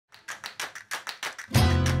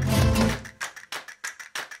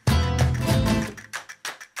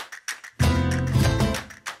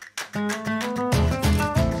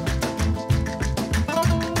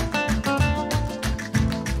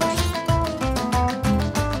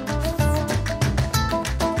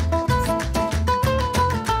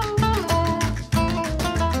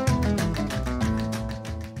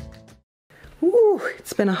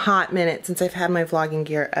been a hot minute since I've had my vlogging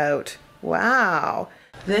gear out. Wow.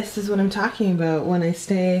 This is what I'm talking about when I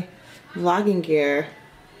say vlogging gear.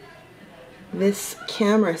 This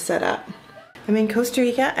camera setup. I'm in Costa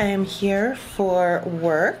Rica. I am here for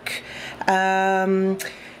work.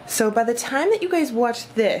 So by the time that you guys watch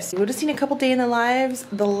this, you would have seen a couple day in the lives.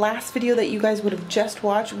 The last video that you guys would have just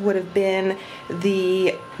watched would have been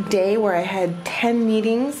the day where I had 10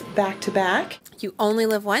 meetings back to back. You only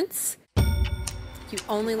live once. You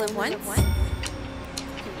only live once.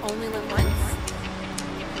 You only live once.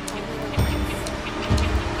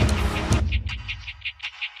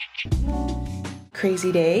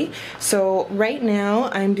 Crazy day. So right now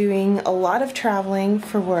I'm doing a lot of traveling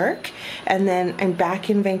for work, and then I'm back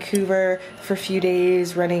in Vancouver for a few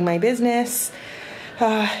days running my business,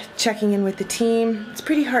 checking in with the team. It's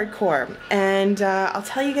pretty hardcore, and I'll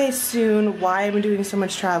tell you guys soon why I'm doing so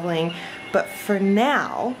much traveling, but for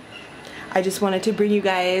now I just wanted to bring you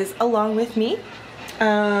guys along with me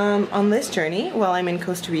on this journey while I'm in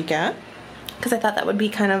Costa Rica, because I thought that would be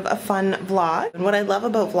kind of a fun vlog. And what I love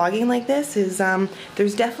about vlogging like this is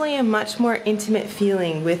there's definitely a much more intimate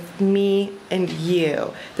feeling with me and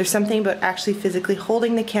you. There's something about actually physically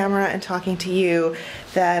holding the camera and talking to you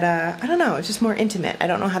that, I don't know, it's just more intimate. I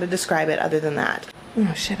don't know how to describe it other than that.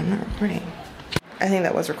 Oh shit, I'm not recording. I think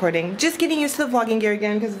that was recording. Just getting used to the vlogging gear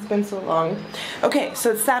again because it's been so long. Okay,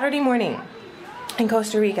 so it's Saturday morning in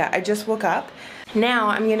Costa Rica. I just woke up. Now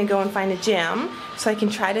I'm gonna go and find a gym so I can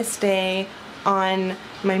try to stay on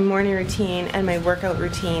my morning routine and my workout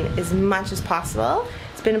routine as much as possible.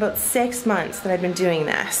 It's been about 6 months that I've been doing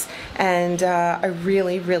this, and I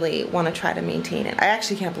really, really want to try to maintain it. I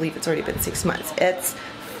actually can't believe it's already been 6 months. It's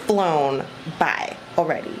flown by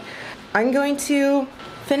already. I'm going to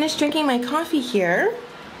finish drinking my coffee here,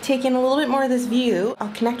 take in a little bit more of this view.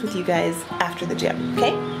 I'll connect with you guys after the gym,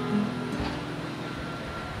 okay?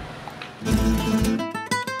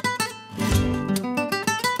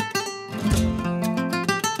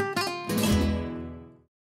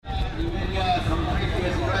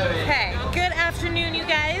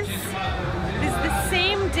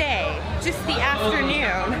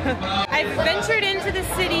 I've ventured into the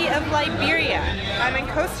city of Liberia. I'm in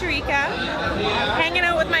Costa Rica, hanging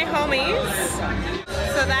out with my homies.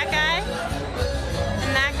 So that guy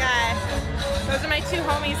and that guy, those are my 2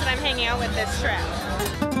 homies that I'm hanging out with this trip.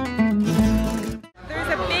 There's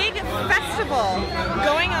a big festival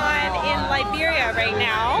going on in Liberia right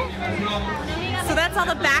now. So that's all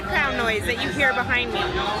the background noise that you hear behind me.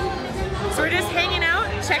 So we're just hanging out,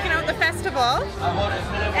 checking out the festival,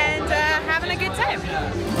 and having a good time.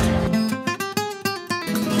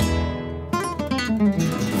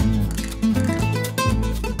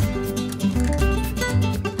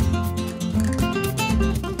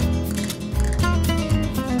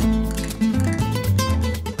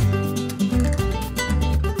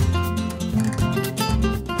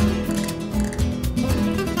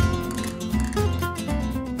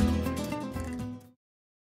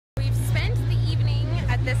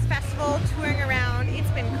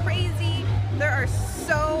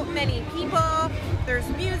 There's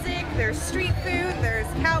music, there's street food, there's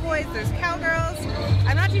cowboys, there's cowgirls.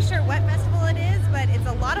 I'm not too sure what festival it is, but it's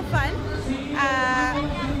a lot of fun.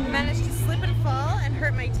 Managed to slip and fall and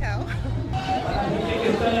hurt my toe.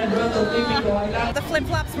 The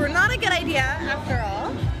flip-flops were not a good idea after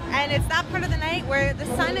all. And it's that part of the night where the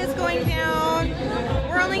sun is going down.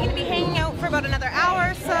 We're only going to be hanging out for about another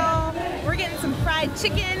hour, so we're getting some fried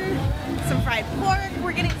chicken, some fried pork,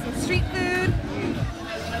 we're getting some street food.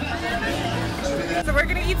 So we're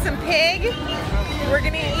gonna eat some pig, we're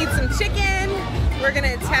gonna eat some chicken, we're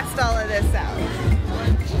gonna test all of this out.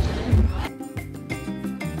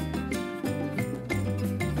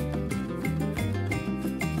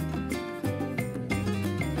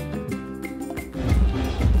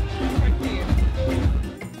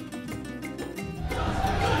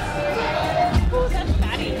 Ooh, that's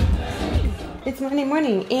fatty. It's Monday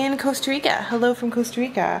morning in Costa Rica. Hello from Costa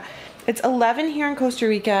Rica. It's 11 here in Costa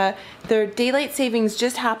Rica. The daylight savings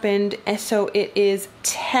just happened, and so it is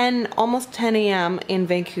 10, almost 10 a.m. in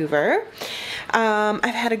Vancouver. I've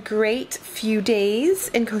had a great few days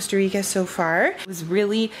in Costa Rica so far. It was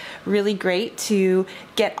really, really great to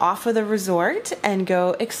get off of the resort and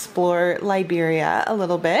go explore Liberia a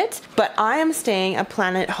little bit. But I am staying at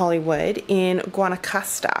Planet Hollywood in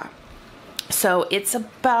Guanacaste. So it's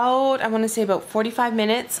about, I want to say about 45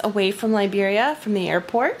 minutes away from Liberia, from the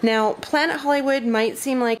airport. Now, Planet Hollywood might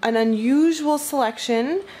seem like an unusual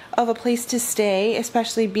selection of a place to stay,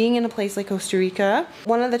 especially being in a place like Costa Rica.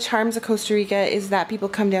 One of the charms of Costa Rica is that people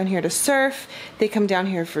come down here to surf, they come down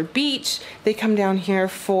here for beach, they come down here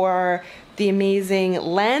for the amazing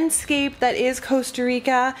landscape that is Costa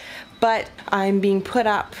Rica, but I'm being put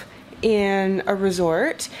up in a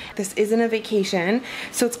resort. This isn't a vacation,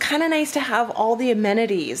 so it's kind of nice to have all the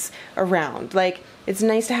amenities around. Like, it's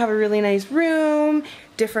nice to have a really nice room,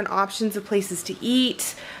 different options of places to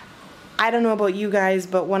eat. I don't know about you guys,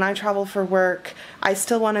 but when I travel for work, I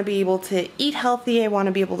still want to be able to eat healthy. I want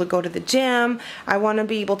to be able to go to the gym. I want to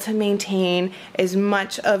be able to maintain as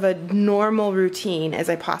much of a normal routine as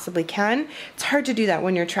I possibly can. It's hard to do that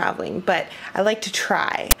when you're traveling, but I like to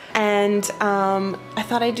try. And I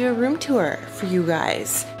thought I'd do a room tour for you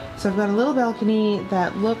guys. So I've got a little balcony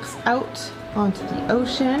that looks out onto the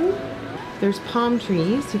ocean. There's palm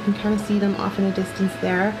trees, you can kind of see them off in a distance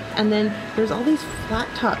there. And then there's all these flat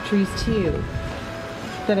top trees too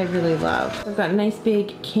that I really love. I've got a nice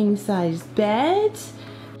big king size bed.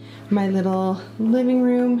 My little living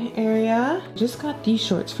room area. Just got these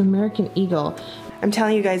shorts from American Eagle. I'm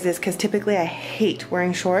telling you guys this because typically I hate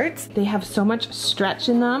wearing shorts. They have so much stretch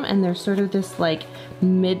in them and they're sort of this like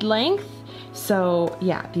mid-length. So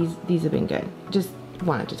yeah, these have been good. Just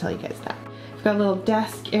wanted to tell you guys that. Got a little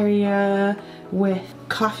desk area with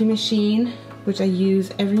coffee machine, which I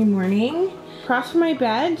use every morning. Across from my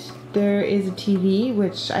bed, there is a TV,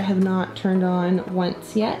 which I have not turned on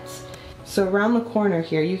once yet. So around the corner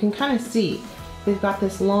here, you can kind of see, they've got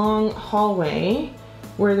this long hallway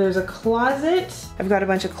where there's a closet. I've got a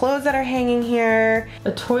bunch of clothes that are hanging here,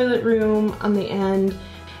 a toilet room on the end,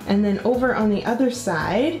 and then over on the other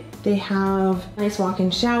side, they have a nice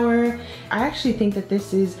walk-in shower. I actually think that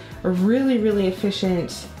this is a really, really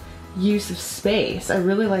efficient use of space. I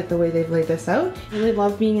really like the way they've laid this out. I really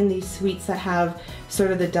love being in these suites that have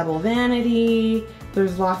sort of the double vanity.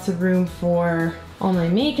 There's lots of room for all my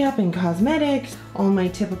makeup and cosmetics, all my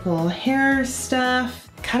typical hair stuff.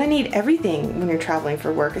 Kind of need everything when you're traveling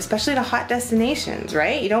for work, especially to hot destinations,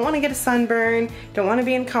 right? You don't want to get a sunburn, don't want to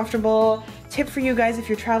be uncomfortable. Tip for you guys if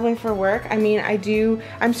you're traveling for work, I mean,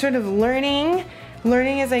 I'm sort of learning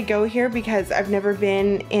as I go here because I've never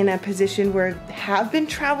been in a position where I have been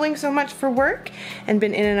traveling so much for work and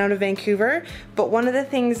been in and out of Vancouver. But one of the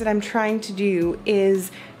things that I'm trying to do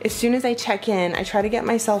is as soon as I check in, I try to get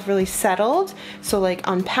myself really settled. So like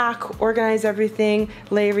unpack, organize everything,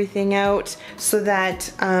 lay everything out so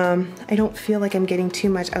that I don't feel like I'm getting too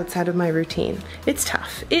much outside of my routine. It's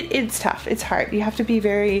tough. It's tough. It's hard. You have to be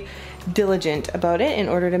very diligent about it in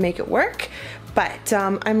order to make it work. But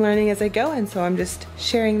I'm learning as I go, and so I'm just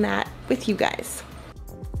sharing that with you guys.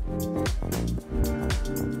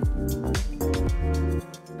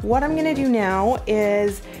 What I'm gonna do now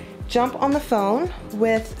is jump on the phone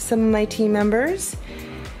with some of my team members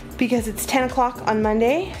because it's 10 o'clock on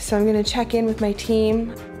Monday, so I'm gonna check in with my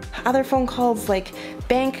team. Other phone calls like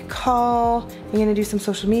bank call, I'm gonna do some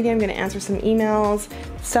social media, I'm gonna answer some emails,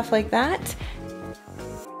 stuff like that.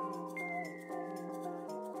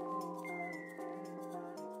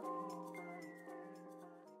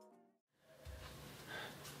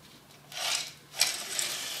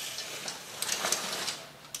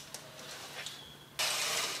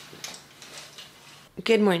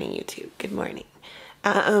 Good morning, YouTube. Good morning.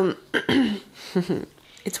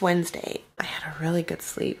 It's Wednesday. I had a really good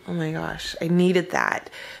sleep. Oh my gosh, I needed that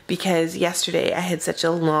because yesterday I had such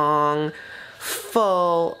a long,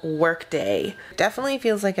 full work day. Definitely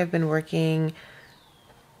feels like I've been working,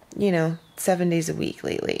 you know, 7 days a week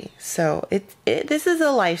lately. So this is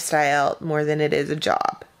a lifestyle more than it is a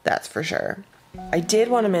job. That's for sure. I did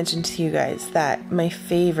want to mention to you guys that my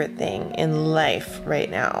favorite thing in life right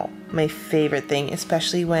now, my favorite thing,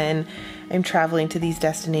 especially when I'm traveling to these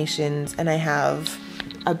destinations and I have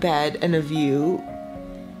a bed and a view,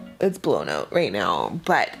 it's blown out right now,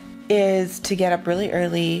 but is to get up really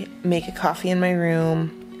early, make a coffee in my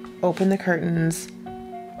room, open the curtains,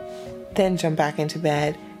 then jump back into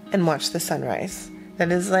bed and watch the sunrise.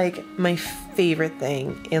 That is like my favorite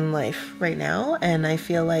thing in life right now, and I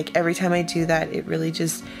feel like every time I do that, it really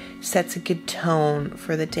just sets a good tone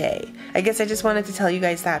for the day. I guess I just wanted to tell you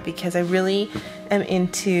guys that because I really am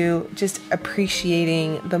into just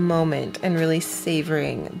appreciating the moment and really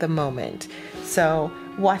savoring the moment. So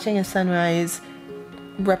watching a sunrise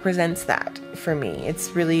represents that for me. It's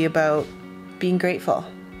really about being grateful.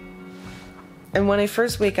 And when I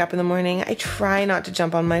first wake up in the morning, I try not to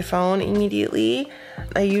jump on my phone immediately.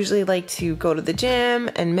 I usually like to go to the gym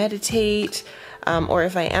and meditate, or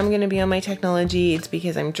if I am going to be on my technology, it's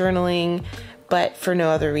because I'm journaling, but for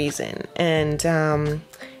no other reason. And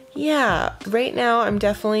yeah, right now I'm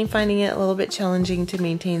definitely finding it a little bit challenging to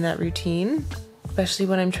maintain that routine. especially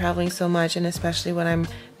when I'm traveling so much, and especially when I'm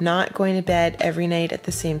not going to bed every night at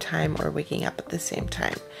the same time or waking up at the same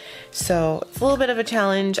time. So it's a little bit of a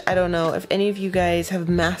challenge. I don't know if any of you guys have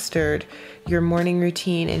mastered your morning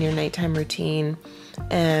routine and your nighttime routine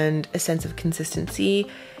and a sense of consistency.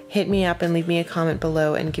 Hit me up and leave me a comment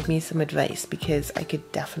below and give me some advice, because I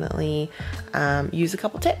could definitely use a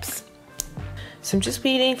couple tips. So I'm just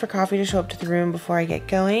waiting for coffee to show up to the room before I get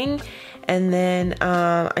going. And then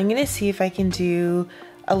I'm gonna see if I can do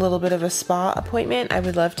a little bit of a spa appointment. I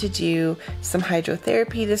would love to do some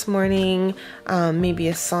hydrotherapy this morning, maybe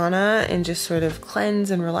a sauna, and just sort of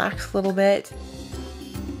cleanse and relax a little bit.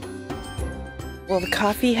 Well, the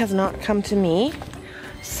coffee has not come to me,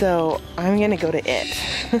 so I'm gonna go to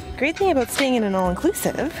it. Great thing about staying in an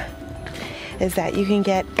all-inclusive is that you can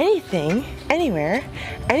get anything, anywhere,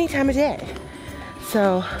 any time of day.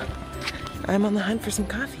 So I'm on the hunt for some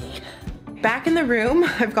coffee. Back in the room,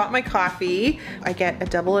 I've got my coffee. I get a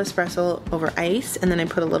double espresso over ice, and then I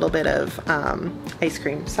put a little bit of ice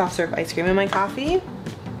cream, soft serve ice cream in my coffee.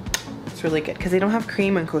 It's really good because they don't have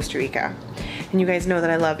cream in Costa Rica. And you guys know that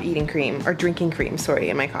I love eating cream, or drinking cream, sorry,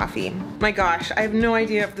 in my coffee. My gosh, I have no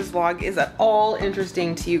idea if this vlog is at all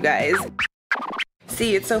interesting to you guys.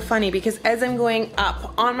 See, it's so funny because as I'm going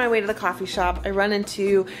up on my way to the coffee shop, I run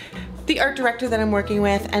into the art director that I'm working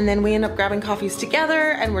with, and then we end up grabbing coffees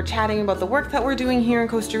together and we're chatting about the work that we're doing here in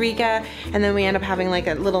Costa Rica, and then we end up having like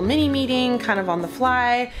a little mini meeting kind of on the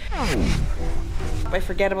fly. I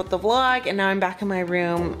forget about the vlog, and now I'm back in my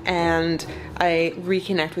room and I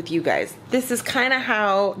reconnect with you guys. This is kind of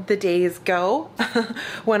how the days go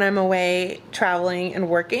when I'm away traveling and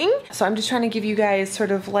working. So I'm just trying to give you guys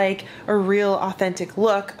sort of like a real authentic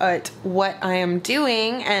look at what I am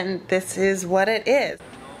doing, and this is what it is.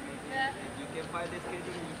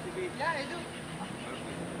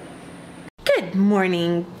 Good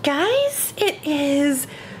morning, guys. It is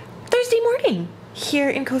Thursday morning here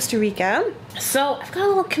in Costa Rica. So I've got a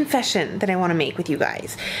little confession that I want to make with you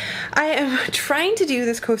guys. I am trying to do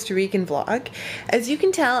this Costa Rican vlog. As you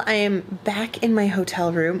can tell, I am back in my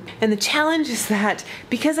hotel room, and the challenge is that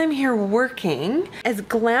because I'm here working, as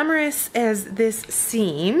glamorous as this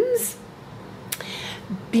seems,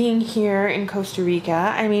 being here in Costa Rica,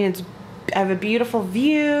 I mean, I have a beautiful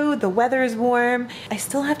view, the weather is warm. I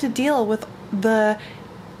still have to deal with the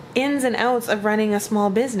ins and outs of running a small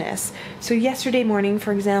business. So yesterday morning,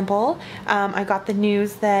 for example, I got the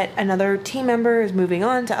news that another team member is moving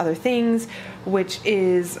on to other things, which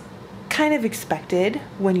is kind of expected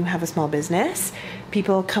when you have a small business.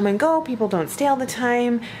 People come and go, people don't stay all the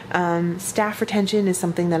time. Staff retention is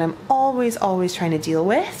something that I'm always trying to deal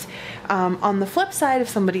with. On the flip side of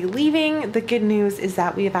somebody leaving, the good news is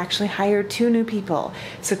that we have actually hired 2 new people.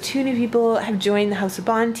 So 2 new people have joined the House of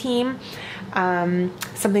Bohn team.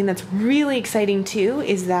 Something that's really exciting too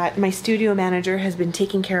is that my studio manager has been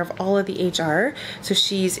taking care of all of the HR. So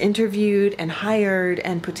she's interviewed and hired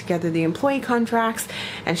and put together the employee contracts,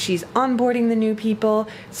 and she's onboarding the new people.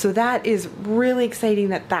 So that is really exciting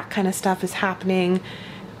that that kind of stuff is happening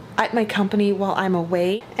at my company while I'm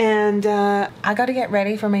away. And I got to get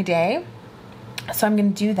ready for my day. So I'm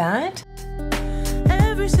going to do that.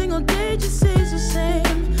 Every single day just stays the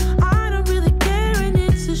same. I don't really care and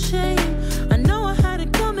it's a shame. I know I had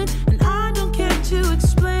it coming and I don't care to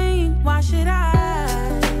explain. Why should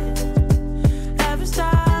I ever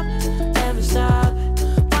stop, ever stop?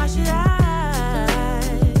 Why should I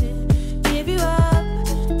give you up,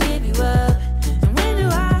 give you up? And when do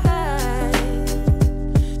I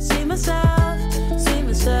see myself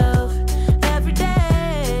every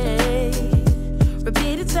day?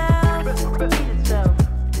 Repeat itself, repeat itself.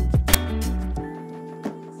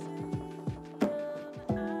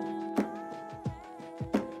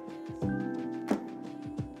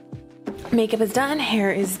 Makeup is done, hair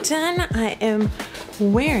is done. I am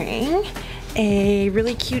wearing a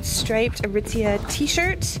really cute striped Aritzia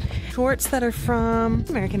t-shirt, shorts that are from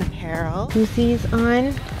American Apparel. With these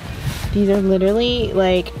on, these are literally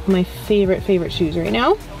like my favorite shoes right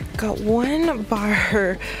now. Got 1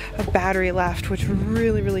 bar of battery left, which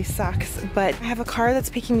really sucks, but I have a car that's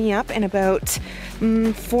picking me up in about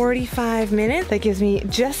 45 minutes. That gives me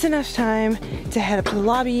just enough time to head up to the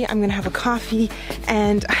lobby. I'm gonna have a coffee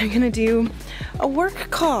and I'm gonna do a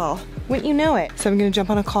work call, wouldn't you know it? So I'm gonna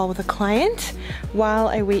jump on a call with a client while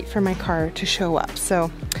I wait for my car to show up.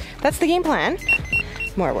 So that's the game plan.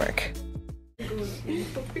 More work.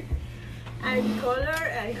 And color,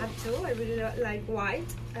 I have 2. I really like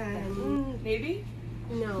white and Navy?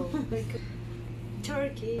 no, like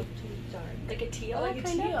turkey, too dark. Like a teal? Like a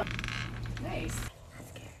teal. Nice.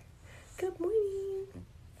 Good morning.